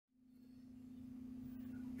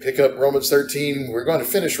pick up Romans 13. We're going to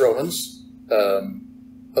finish Romans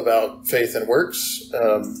about faith and works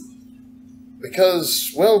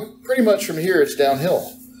because, well, pretty much from here it's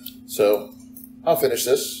downhill. So I'll finish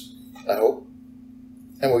this, I hope,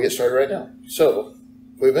 and we'll get started right now. So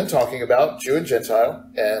we've been talking about Jew and Gentile,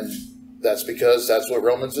 and that's because that's what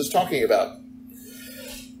Romans is talking about.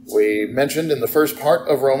 We mentioned in the first part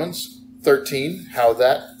of Romans 13 how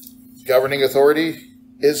that governing authority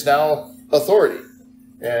is now authority.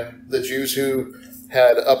 And the Jews who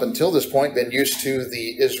had up until this point been used to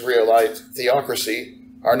the Israelite theocracy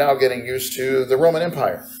are now getting used to the Roman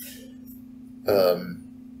Empire.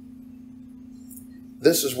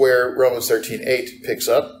 This is where Romans 13:8 picks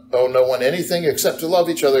up. Owe no one anything except to love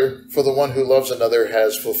each other, for the one who loves another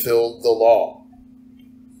has fulfilled the law.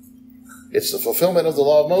 It's the fulfillment of the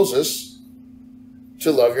law of Moses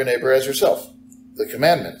to love your neighbor as yourself. The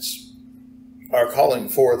commandments are calling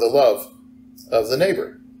for the love of the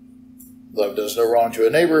neighbor. Love does no wrong to a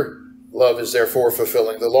neighbor. Love is therefore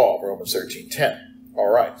fulfilling the law, Romans 13:10. All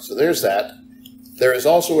right, so there's that. There is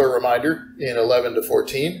also a reminder in 11 to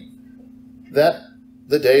 14 that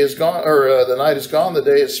the day is gone, or the night is gone, the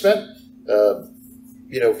day is spent.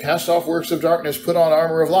 Cast off works of darkness, put on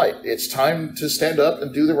armor of light. It's time to stand up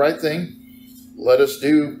and do the right thing. Let us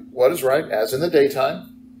do what is right, as in the daytime.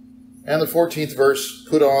 And the 14th verse,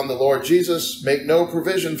 put on the Lord Jesus, make no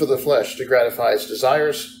provision for the flesh to gratify its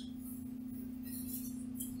desires.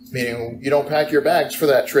 Meaning, you don't pack your bags for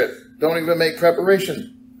that trip. Don't even make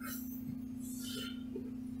preparation.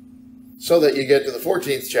 So that you get to the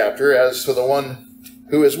 14th chapter, as for the one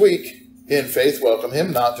who is weak in faith, welcome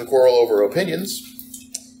him, not to quarrel over opinions.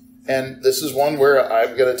 And this is one where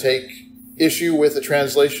I'm going to take issue with the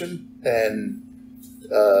translation, and,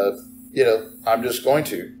 I'm just going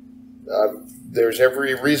to. There's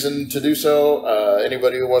every reason to do so.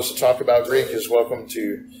 Anybody who wants to talk about Greek is welcome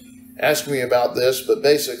to ask me about this, but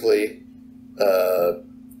basically,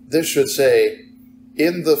 this should say,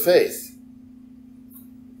 in the faith,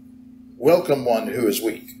 welcome one who is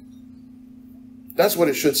weak. That's what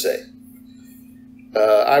it should say.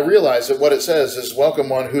 I realize that what it says is welcome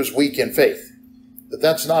one who's weak in faith. But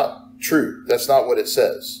that's not true. That's not what it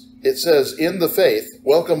says. It says, in the faith,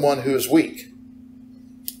 welcome one who is weak.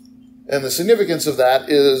 And the significance of that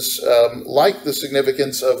is like the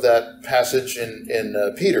significance of that passage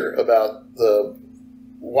in Peter about the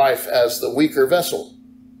wife as the weaker vessel.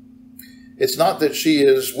 It's not that she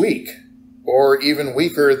is weak or even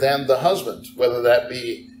weaker than the husband, whether that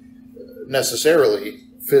be necessarily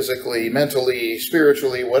physically, mentally,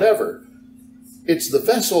 spiritually, whatever. It's the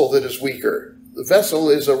vessel that is weaker. The vessel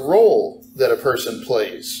is a role that a person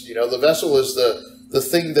plays. The vessel is the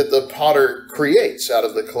thing that the potter creates out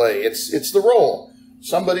of the clay. It's the role.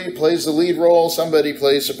 Somebody plays the lead role, somebody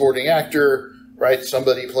plays supporting actor, right?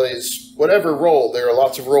 Somebody plays whatever role. There are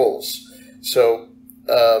lots of roles. So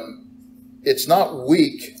it's not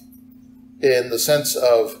weak in the sense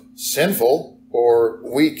of sinful or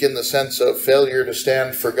weak in the sense of failure to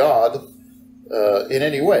stand for God in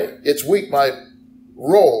any way. It's weak by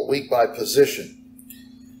role, weak by position.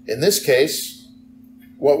 In this case,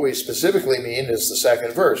 what we specifically mean is the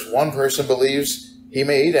second verse. One person believes he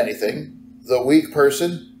may eat anything. The weak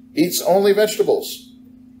person eats only vegetables.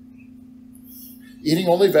 Eating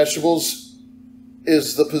only vegetables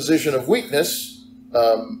is the position of weakness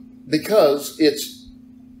because it's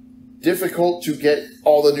difficult to get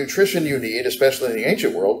all the nutrition you need, especially in the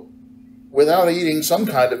ancient world, without eating some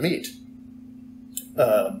kind of meat.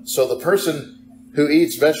 So the person who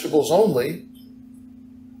eats vegetables only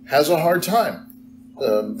has a hard time.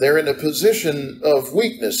 They're in a position of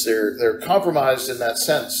weakness. They're compromised in that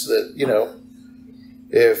sense that,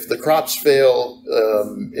 if the crops fail,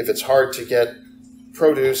 if it's hard to get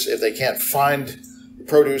produce, if they can't find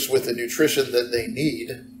produce with the nutrition that they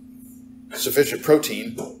need, sufficient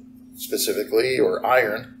protein specifically, or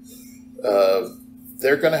iron,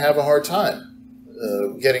 they're going to have a hard time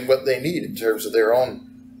getting what they need in terms of their own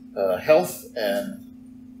health and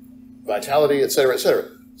vitality, etc., etc.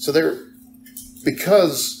 So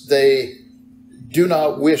because they do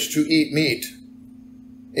not wish to eat meat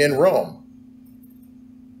in Rome,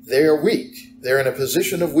 they are weak. They're in a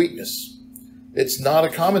position of weakness. It's not a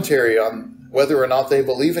commentary on whether or not they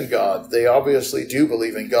believe in God. They obviously do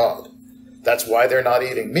believe in God. That's why they're not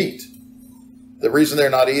eating meat. The reason they're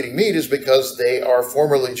not eating meat is because they are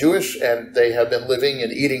formerly Jewish and they have been living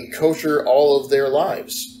and eating kosher all of their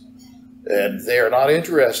lives. And they are not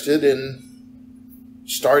interested in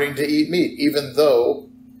starting to eat meat, even though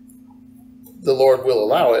the Lord will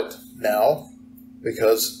allow it now,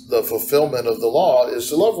 because the fulfillment of the law is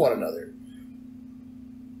to love one another.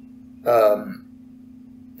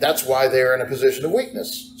 That's why they're in a position of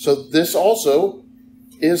weakness. So this also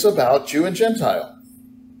is about Jew and Gentile.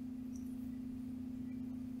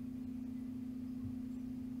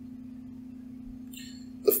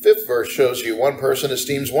 The 5th verse shows you one person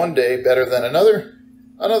esteems one day better than another.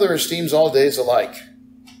 Another esteems all days alike.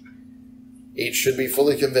 Each should be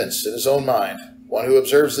fully convinced in his own mind. One who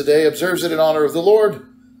observes the day observes it in honor of the Lord.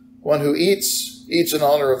 One who eats, eats in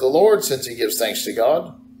honor of the Lord, since he gives thanks to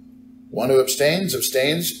God. One who abstains,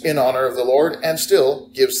 abstains in honor of the Lord, and still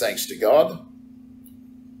gives thanks to God.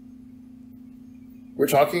 We're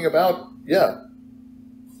talking about,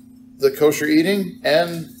 the kosher eating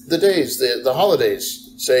and the days, the holidays.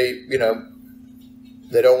 Say,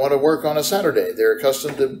 they don't want to work on a Saturday. They're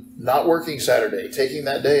accustomed to not working Saturday, taking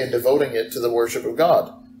that day and devoting it to the worship of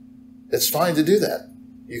God. It's fine to do that.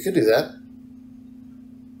 You can do that.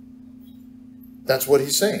 That's what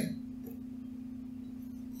he's saying.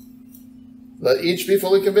 Let each be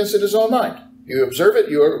fully convinced in his own mind. You observe it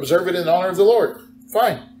in honor of the Lord.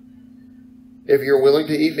 Fine. If you're willing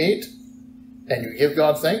to eat meat and you give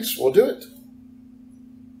God thanks, well, do it.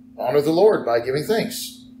 Honor the Lord by giving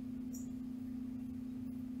thanks.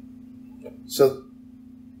 So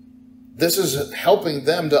this is helping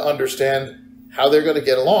them to understand how they're going to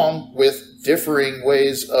get along with differing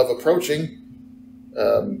ways of approaching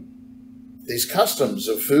these customs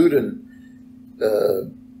of food and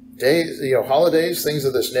days, holidays, things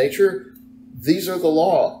of this nature. These are the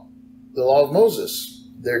law of Moses.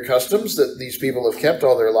 They're customs that these people have kept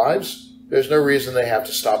all their lives. There's no reason they have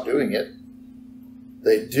to stop doing it.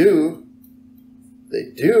 They do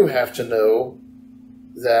have to know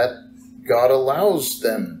that God allows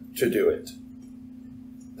them to do it.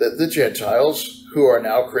 That the Gentiles, who are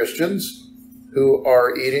now Christians, who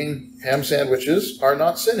are eating ham sandwiches, are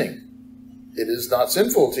not sinning. It is not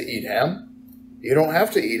sinful to eat ham. You don't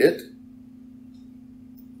have to eat it,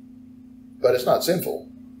 but it's not sinful.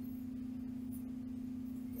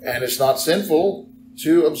 And it's not sinful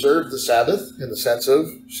to observe the Sabbath in the sense of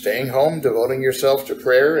staying home, devoting yourself to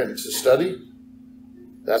prayer and to study.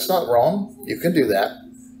 That's not wrong. You can do that.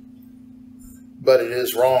 But it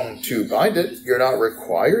is wrong to bind it. You're not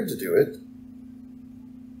required to do it.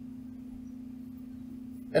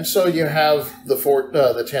 And so you have the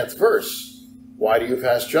 10th verse. Why do you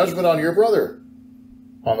pass judgment on your brother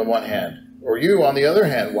on the one hand? Or you on the other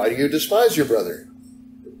hand, why do you despise your brother?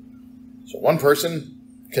 So one person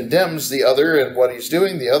condemns the other and what he's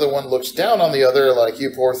doing. The other one looks down on the other like, you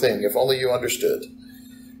poor thing, if only you understood.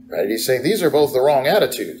 Right? He's saying these are both the wrong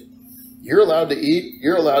attitude. You're allowed to eat.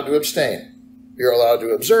 You're allowed to abstain. You're allowed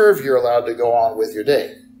to observe. You're allowed to go on with your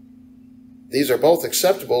day. These are both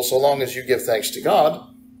acceptable so long as you give thanks to God.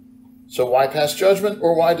 So why pass judgment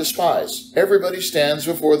or why despise? Everybody stands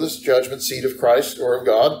before this judgment seat of Christ or of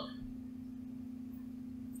God.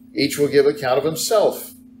 Each will give account of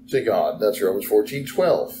himself to God. That's Romans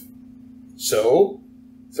 14:12. So,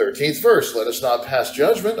 13th verse, let us not pass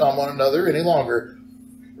judgment on one another any longer.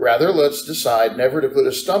 Rather, let's decide never to put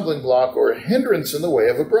a stumbling block or a hindrance in the way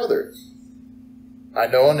of a brother. I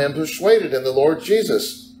know and am persuaded in the Lord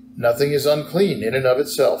Jesus, nothing is unclean in and of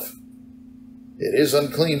itself. It is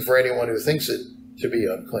unclean for anyone who thinks it to be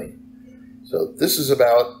unclean. So this is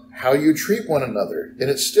about how you treat one another, and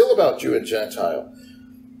it's still about Jew and Gentile.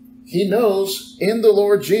 He knows in the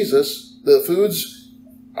Lord Jesus, the foods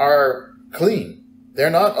are clean. They're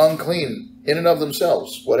not unclean in and of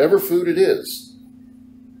themselves, whatever food it is.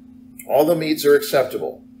 All the meats are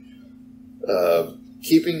acceptable.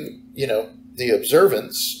 Keeping, the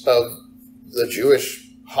observance of the Jewish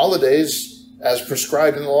holidays as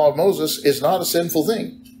prescribed in the law of Moses is not a sinful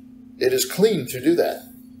thing. It is clean to do that.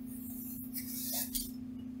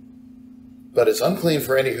 But it's unclean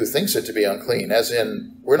for any who thinks it to be unclean, as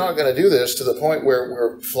in, we're not going to do this to the point where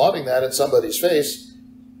we're flaunting that in somebody's face,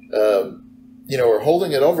 or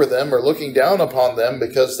holding it over them or looking down upon them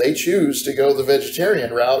because they choose to go the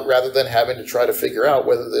vegetarian route rather than having to try to figure out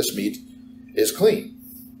whether this meat is clean.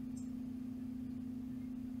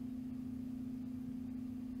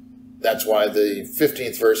 That's why the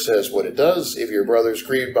 15th verse says what it does. If your brother is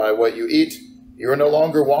grieved by what you eat, you are no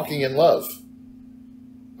longer walking in love.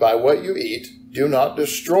 By what you eat, do not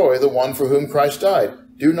destroy the one for whom Christ died.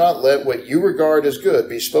 Do not let what you regard as good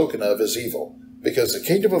be spoken of as evil, because the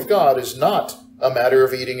kingdom of God is not a matter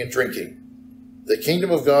of eating and drinking. The kingdom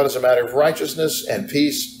of God is a matter of righteousness and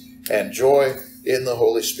peace and joy in the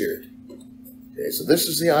Holy Spirit. Okay, so this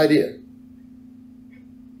is the idea.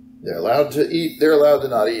 They're allowed to eat, they're allowed to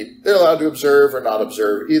not eat, they're allowed to observe or not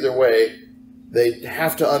observe. Either way, they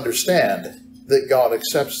have to understand that God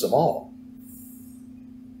accepts them all.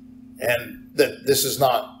 And that this is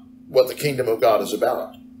not what the kingdom of God is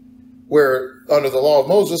about. where under the law of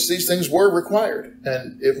Moses, these things were required,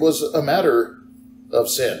 and it was a matter of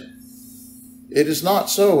sin. It is not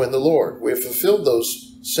so in the Lord. We have fulfilled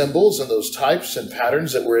those symbols and those types and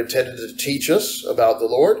patterns that were intended to teach us about the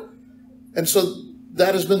Lord. And so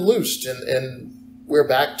that has been loosed, and we're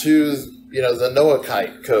back to, the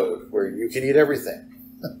Noahide code, where you can eat everything.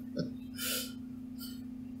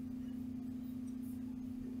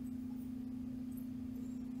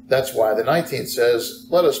 That's why the 19th says,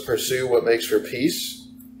 let us pursue what makes for peace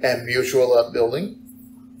and mutual upbuilding.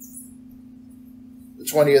 The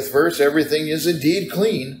 20th verse, everything is indeed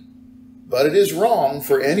clean, but it is wrong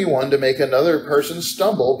for anyone to make another person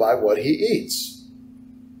stumble by what he eats.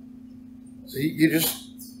 So you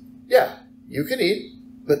can eat,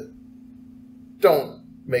 but don't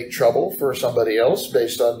make trouble for somebody else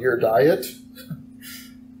based on your diet.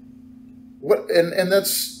 And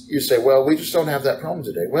that's, you say, well, we just don't have that problem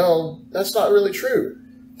today. Well, that's not really true.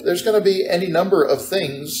 There's going to be any number of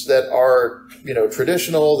things that are,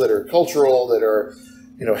 traditional, that are cultural, that are,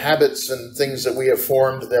 habits and things that we have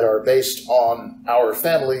formed that are based on our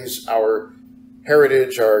families, our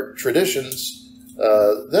heritage, our traditions,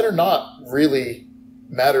 that are not really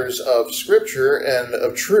matters of Scripture and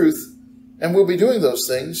of truth. And we'll be doing those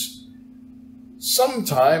things.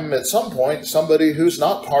 Sometime, at some point, somebody who's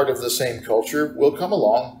not part of the same culture will come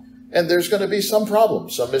along, and there's going to be some problem,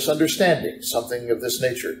 some misunderstanding, something of this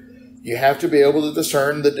nature. You have to be able to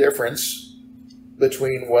discern the difference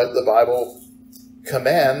between what the Bible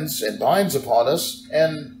commands and binds upon us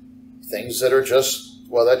and things that are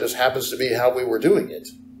that just happens to be how we were doing it.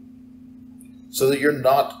 So that you're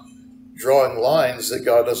not drawing lines that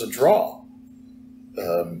God doesn't draw.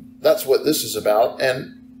 That's what this is about.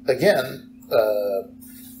 And again,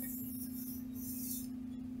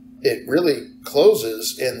 it really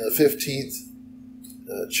closes in the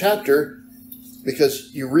 15th chapter,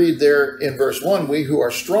 because you read there in verse 1, we who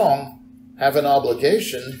are strong have an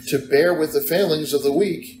obligation to bear with the failings of the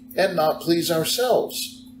weak and not please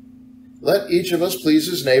ourselves. Let each of us please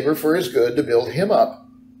his neighbor for his good, to build him up.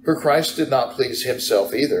 For Christ did not please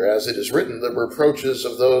himself either, as it is written, the reproaches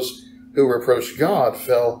of those who reproached God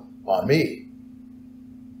fell on me.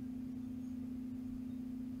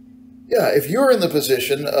 Yeah, if you're in the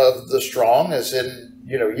position of the strong, as in,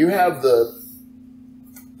 you have the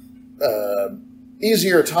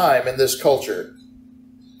easier time in this culture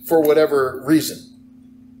for whatever reason.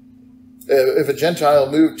 If a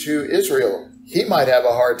Gentile moved to Israel, he might have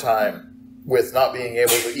a hard time with not being able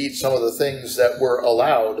to eat some of the things that were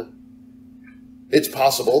allowed. It's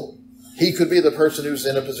possible he could be the person who's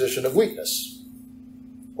in a position of weakness.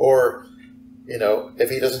 Or, if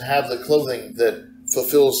he doesn't have the clothing that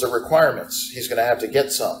fulfills the requirements, he's going to have to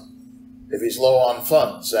get some. If he's low on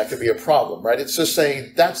funds, that could be a problem, right? It's just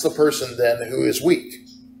saying that's the person then who is weak.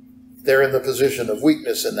 They're in the position of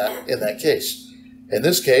weakness in that case. In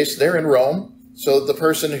this case, they're in Rome, so the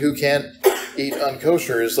person who can't eat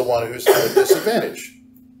unkosher is the one who's at a disadvantage.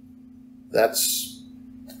 That's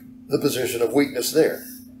the position of weakness there.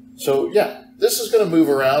 So, yeah, this is going to move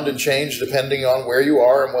around and change depending on where you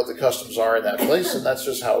are and what the customs are in that place, and that's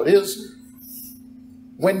just how it is.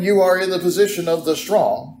 When you are in the position of the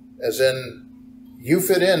strong, as in you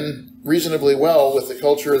fit in reasonably well with the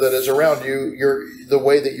culture that is around you, the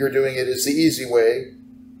way that you're doing it is the easy way,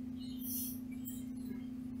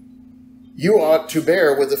 you ought to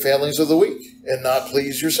bear with the failings of the weak and not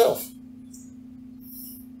please yourself.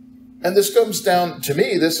 And this comes down, to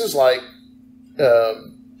me, this is like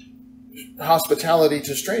hospitality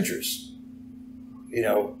to strangers.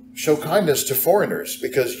 Show kindness to foreigners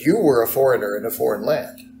because you were a foreigner in a foreign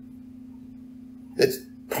land. It's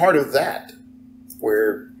part of that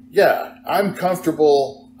where, yeah, I'm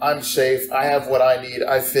comfortable, I'm safe, I have what I need,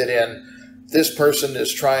 I fit in. This person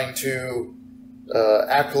is trying to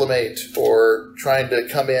acclimate or trying to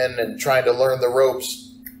come in and trying to learn the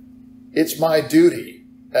ropes. It's my duty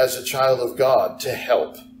as a child of God to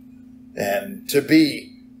help and to be,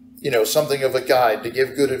 something of a guide, to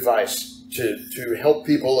give good advice, to help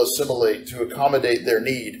people assimilate, to accommodate their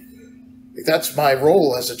need. That's my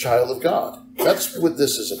role as a child of God. That's what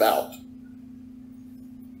this is about.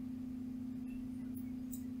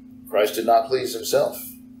 Christ did not please himself.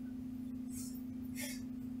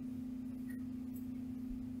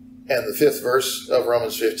 And the 5th verse of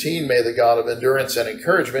Romans 15, may the God of endurance and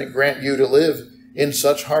encouragement grant you to live in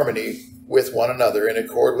such harmony with one another in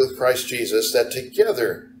accord with Christ Jesus, that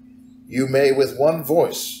together you may with one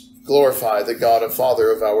voice glorify the God and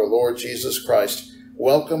Father of our Lord Jesus Christ.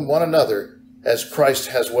 Welcome one another as Christ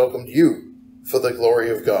has welcomed you for the glory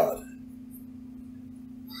of God.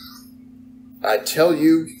 I tell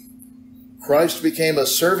you, Christ became a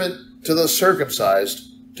servant to the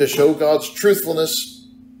circumcised to show God's truthfulness,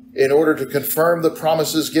 in order to confirm the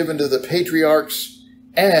promises given to the patriarchs,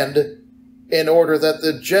 and in order that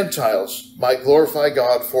the Gentiles might glorify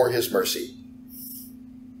God for his mercy.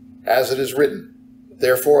 As it is written,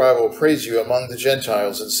 therefore I will praise you among the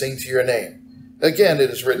Gentiles and sing to your name. Again it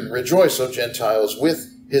is written, rejoice, O Gentiles,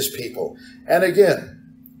 with his people. And again,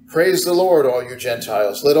 praise the Lord, all you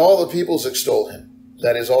Gentiles. Let all the peoples extol him.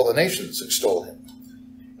 That is, all the nations extol him.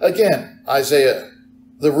 Again, Isaiah,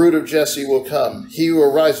 the root of Jesse will come, he who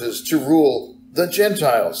arises to rule the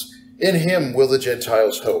Gentiles. In him will the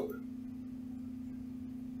Gentiles hope.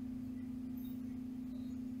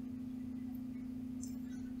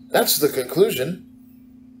 That's the conclusion.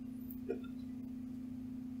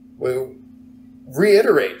 We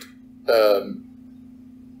reiterate,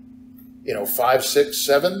 5, 6,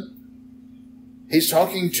 7. He's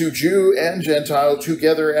talking to Jew and Gentile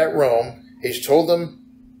together at Rome. He's told them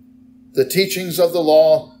the teachings of the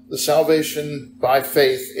law, the salvation by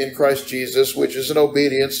faith in Christ Jesus, which is an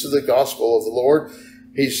obedience to the gospel of the Lord.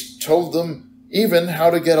 He's told them even how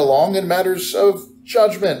to get along in matters of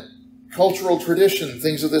judgment, cultural tradition,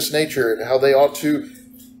 things of this nature, how they ought to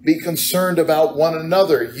be concerned about one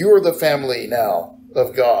another. You are the family now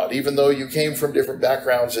of God, even though you came from different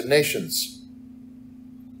backgrounds and nations.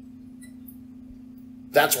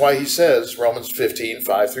 That's why he says, Romans 15,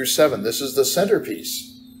 5 through 7, this is the centerpiece.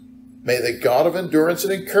 May the God of endurance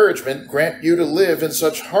and encouragement grant you to live in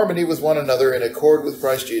such harmony with one another in accord with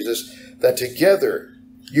Christ Jesus, that together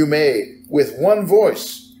you may, with one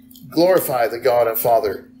voice, glorify the God and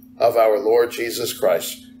Father of our Lord Jesus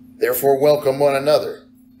Christ. Therefore welcome one another,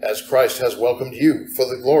 as Christ has welcomed you for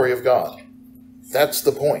the glory of God. That's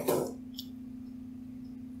the point.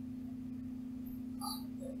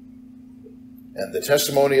 And the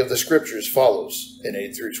testimony of the Scriptures follows in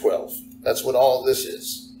 8 through 12. That's what all of this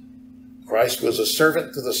is. Christ was a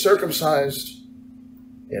servant to the circumcised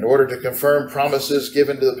in order to confirm promises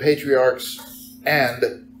given to the patriarchs,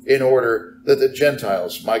 and in order that the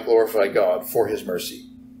Gentiles might glorify God for his mercy.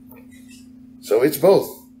 So it's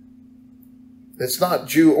both. It's not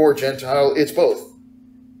Jew or Gentile, it's both.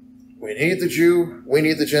 We need the Jew, we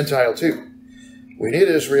need the Gentile too. We need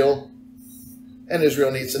Israel, and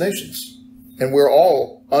Israel needs the nations. And we're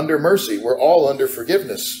all under mercy, we're all under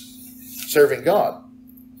forgiveness, serving God.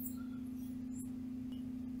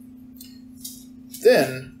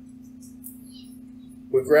 Then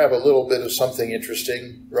we grab a little bit of something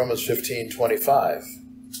interesting, Romans 15:25.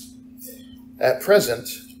 At present,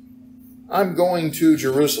 I'm going to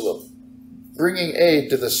Jerusalem, bringing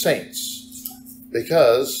aid to the saints,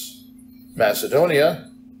 because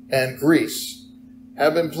Macedonia and Greece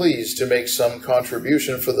have been pleased to make some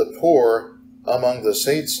contribution for the poor among the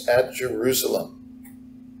saints at Jerusalem.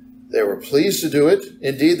 They were pleased to do it.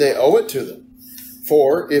 Indeed, they owe it to them.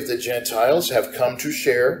 For if the Gentiles have come to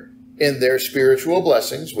share in their spiritual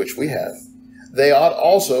blessings, which we have, they ought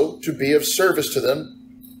also to be of service to them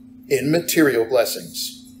in material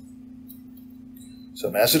blessings. So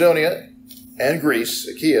Macedonia and Greece,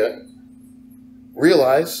 Achaia,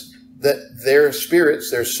 realize that their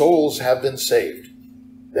spirits, their souls have been saved,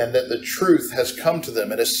 and that the truth has come to them,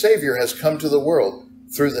 and a Savior has come to the world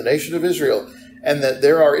through the nation of Israel, and that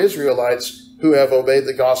there are Israelites who have obeyed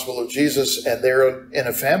the gospel of Jesus, and they're in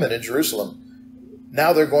a famine in Jerusalem.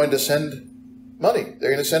 Now they're going to send money.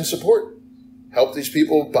 They're going to send support. Help these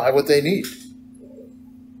people buy what they need.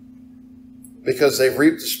 Because they've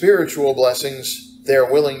reaped the spiritual blessings, they're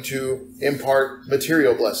willing to impart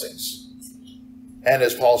material blessings. And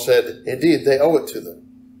as Paul said, indeed, they owe it to them.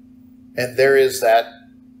 And there is that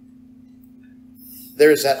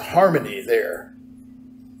harmony there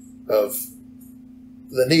of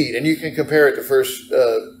the need. And you can compare it to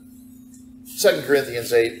 2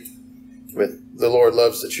 Corinthians 8 with the Lord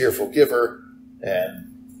loves the cheerful giver, and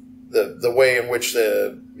the way in which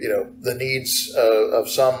the needs of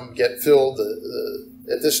some get filled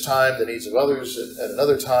at this time, the needs of others at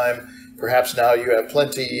another time. Perhaps now you have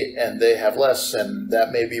plenty and they have less, and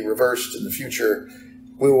that may be reversed in the future.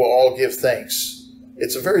 We will all give thanks.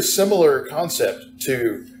 It's a very similar concept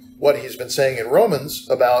to what he's been saying in Romans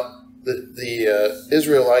about the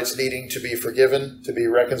Israelites needing to be forgiven, to be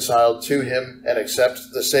reconciled to him and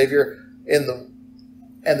accept the Savior, and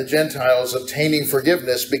the Gentiles obtaining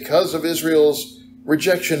forgiveness because of Israel's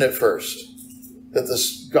rejection at first, that the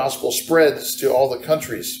gospel spreads to all the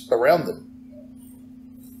countries around them.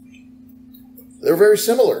 They're very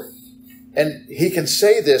similar. And he can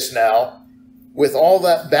say this now with all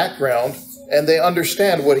that background, and they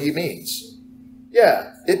understand what he means.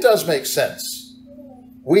 Yeah, it does make sense.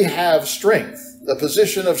 We have strength, a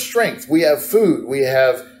position of strength. We have food. We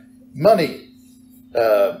have money.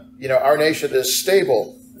 Our nation is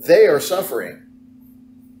stable. They are suffering.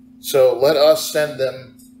 So let us send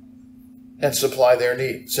them and supply their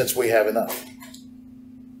need, since we have enough.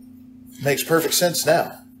 Makes perfect sense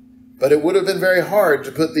now. But it would have been very hard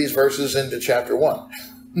to put these verses into chapter 1.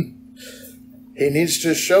 He needs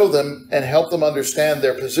to show them and help them understand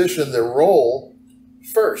their position, their role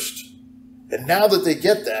first. And now that they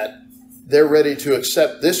get that, they're ready to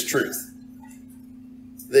accept this truth.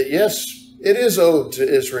 That yes, it is owed to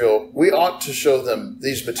Israel. We ought to show them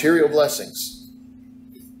these material blessings.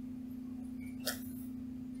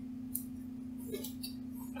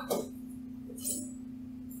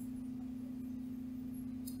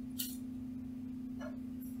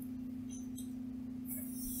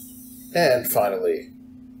 And finally,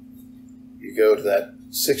 you go to that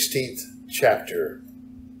 16th chapter.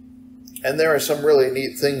 And there are some really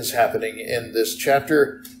neat things happening in this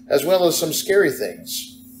chapter, as well as some scary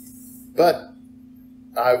things. But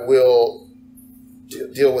I will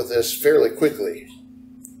deal with this fairly quickly.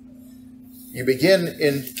 You begin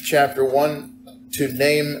in chapter 1 to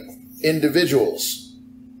name individuals,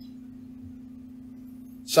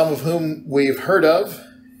 some of whom we've heard of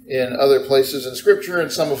in other places in Scripture,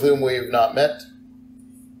 and some of whom we've not met.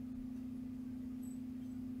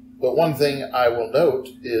 But one thing I will note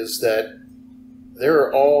is that there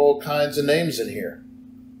are all kinds of names in here.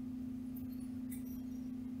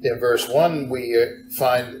 In verse 1, we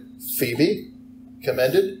find Phoebe,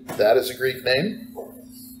 commended. That is a Greek name.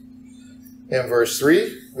 In verse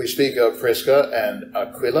 3, we speak of Prisca and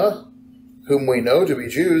Aquila, whom we know to be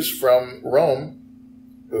Jews from Rome,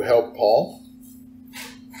 who helped Paul.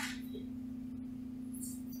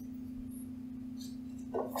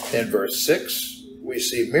 In verse 6, we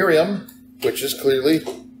see Miriam, which is clearly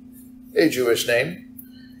a Jewish name.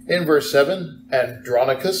 In verse 7,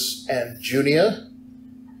 Andronicus and Junia.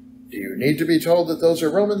 Do you need to be told that those are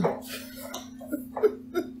Roman?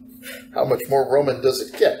 How much more Roman does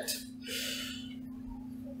it get?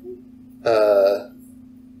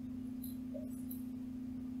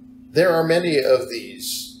 There are many of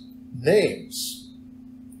these names,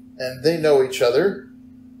 and they know each other,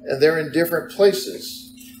 and they're in different places.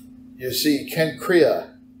 You see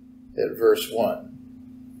Kenkrea at verse 1.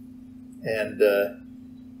 And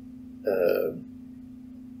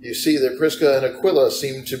you see that Prisca and Aquila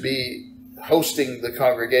seem to be hosting the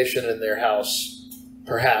congregation in their house,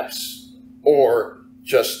 perhaps, or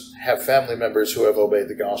just have family members who have obeyed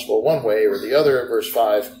the gospel one way or the other, verse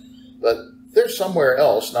 5. But they're somewhere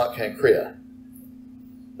else, not Kenkrea.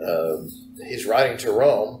 He's writing to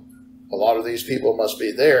Rome. A lot of these people must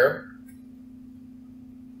be there.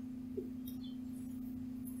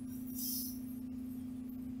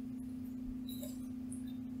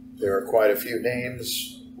 There are quite a few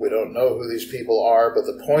names. We don't know who these people are, but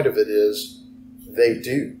the point of it is they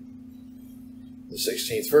do. The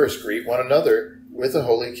 16th verse, greet one another with a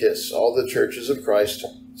holy kiss. All the churches of Christ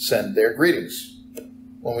send their greetings.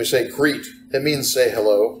 When we say greet, it means say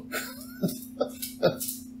hello.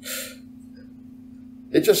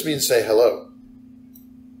 It just means say hello.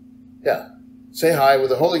 Yeah. Say hi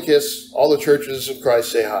with a holy kiss. All the churches of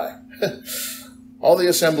Christ say hi. All the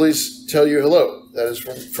assemblies tell you hello. That is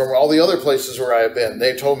from all the other places where I have been.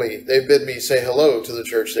 They bid me say hello to the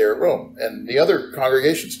church there at Rome and the other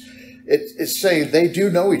congregations. It's saying they do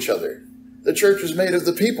know each other. The church is made of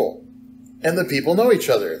the people, and the people know each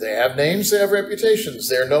other. They have names, they have reputations.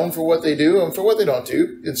 They're known for what they do and for what they don't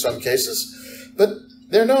do in some cases, but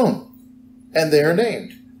they're known, and they are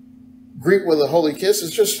named. Greet with a holy kiss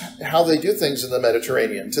is just how they do things in the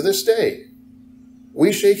Mediterranean to this day.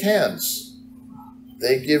 We shake hands.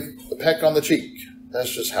 They give a peck on the cheek. That's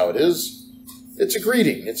just how it is. It's a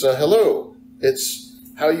greeting. It's a hello. It's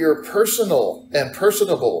how you're personal and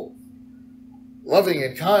personable, loving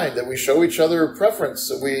and kind, that we show each other preference,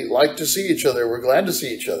 that we like to see each other. We're glad to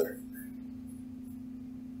see each other.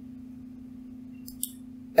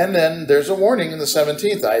 And then there's a warning in the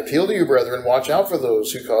 17th. I appeal to you, brethren, watch out for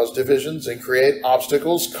those who cause divisions and create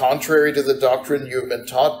obstacles contrary to the doctrine you have been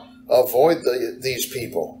taught. Avoid these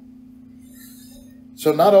people.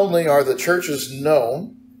 So not only are the churches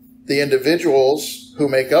known, the individuals who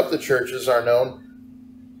make up the churches are known,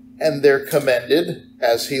 and they're commended,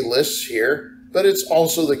 as he lists here, but it's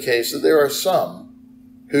also the case that there are some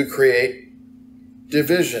who create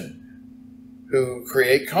division, who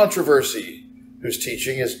create controversy, whose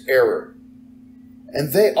teaching is error.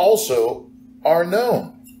 And they also are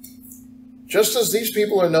known. Just as these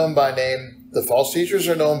people are known by name, the false teachers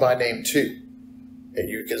are known by name too. And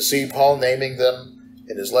you can see Paul naming them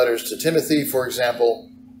in his letters to Timothy, for example,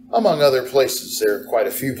 among other places. There are quite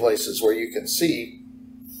a few places where you can see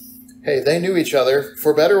hey, they knew each other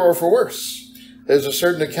for better or for worse. There's a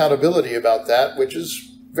certain accountability about that, which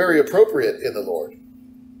is very appropriate in the Lord.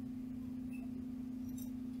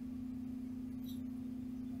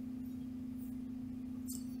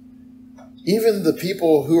 Even the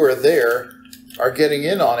people who are there are getting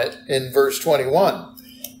in on it in verse 21.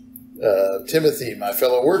 Timothy, my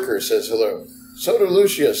fellow worker, says hello. So do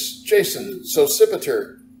Lucius, Jason,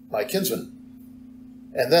 Sosipater, my kinsman.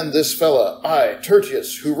 And then this fella, I,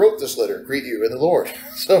 Tertius, who wrote this letter, greet you in the Lord.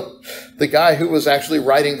 So the guy who was actually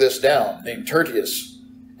writing this down, named Tertius,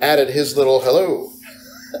 added his little hello.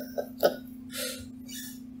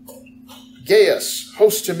 Gaius,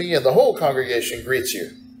 host to me, and the whole congregation greets you.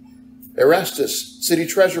 Erastus, city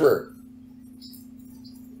treasurer.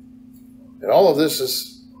 And all of this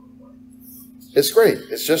it's great.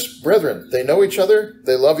 It's just brethren. They know each other.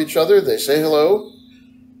 They love each other. They say hello.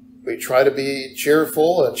 We try to be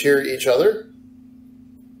cheerful and cheer each other.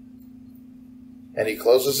 And he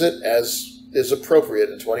closes it as is appropriate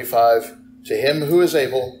in 25. To him who is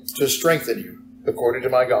able to strengthen you, according to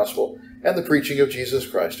my gospel, and the preaching of Jesus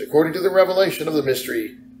Christ, according to the revelation of the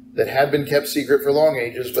mystery that had been kept secret for long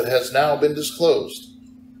ages, but has now been disclosed,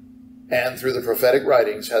 and through the prophetic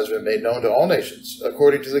writings has been made known to all nations,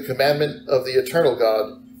 according to the commandment of the eternal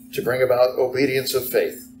God, to bring about obedience of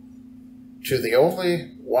faith. To the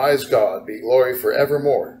only wise God be glory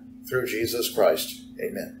forevermore, through Jesus Christ.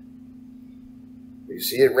 Amen. You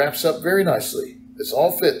see, it wraps up very nicely. This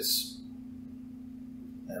all fits.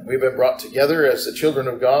 And we've been brought together as the children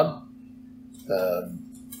of God,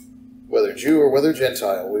 whether Jew or whether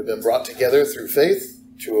Gentile. We've been brought together through faith,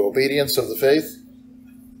 to obedience of the faith.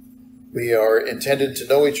 We are intended to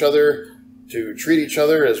know each other, to treat each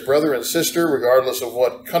other as brother and sister, regardless of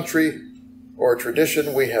what country or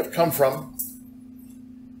tradition we have come from,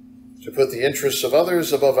 to put the interests of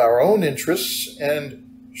others above our own interests, and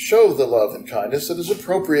show the love and kindness that is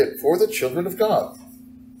appropriate for the children of God.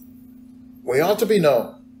 We ought to be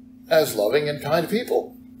known as loving and kind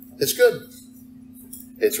people. It's good.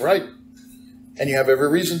 It's right. And you have every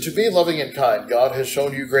reason to be loving and kind. God has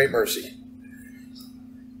shown you great mercy.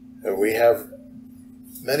 We have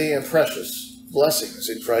many and precious blessings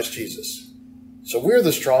in Christ Jesus. So we're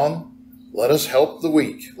the strong. Let us help the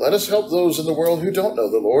weak. Let us help those in the world who don't know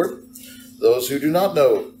the Lord, those who do not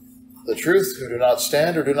know the truth, who do not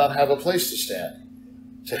stand or do not have a place to stand,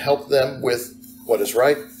 to help them with what is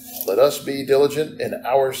right. Let us be diligent in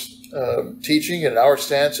our teaching and our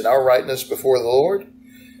stance and our rightness before the Lord.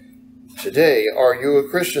 Today, are you a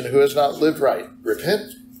Christian who has not lived right?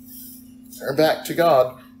 Repent. Turn back to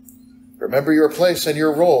God. Remember your place and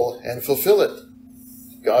your role and fulfill it.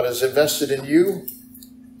 God has invested in you.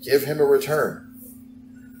 Give him a return.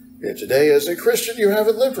 If today, as a Christian, you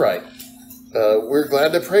haven't lived right, we're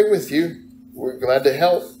glad to pray with you. We're glad to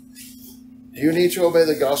help. Do you need to obey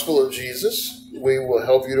the gospel of Jesus? We will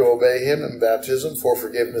help you to obey him in baptism for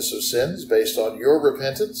forgiveness of sins based on your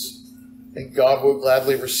repentance. And God will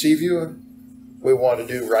gladly receive you, and we want to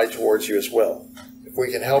do right towards you as well. If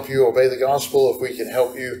we can help you obey the gospel, if we can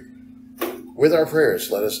help you with our prayers,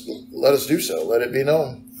 let us do so. Let it be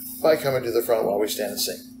known by coming to the front while we stand and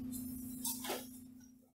sing.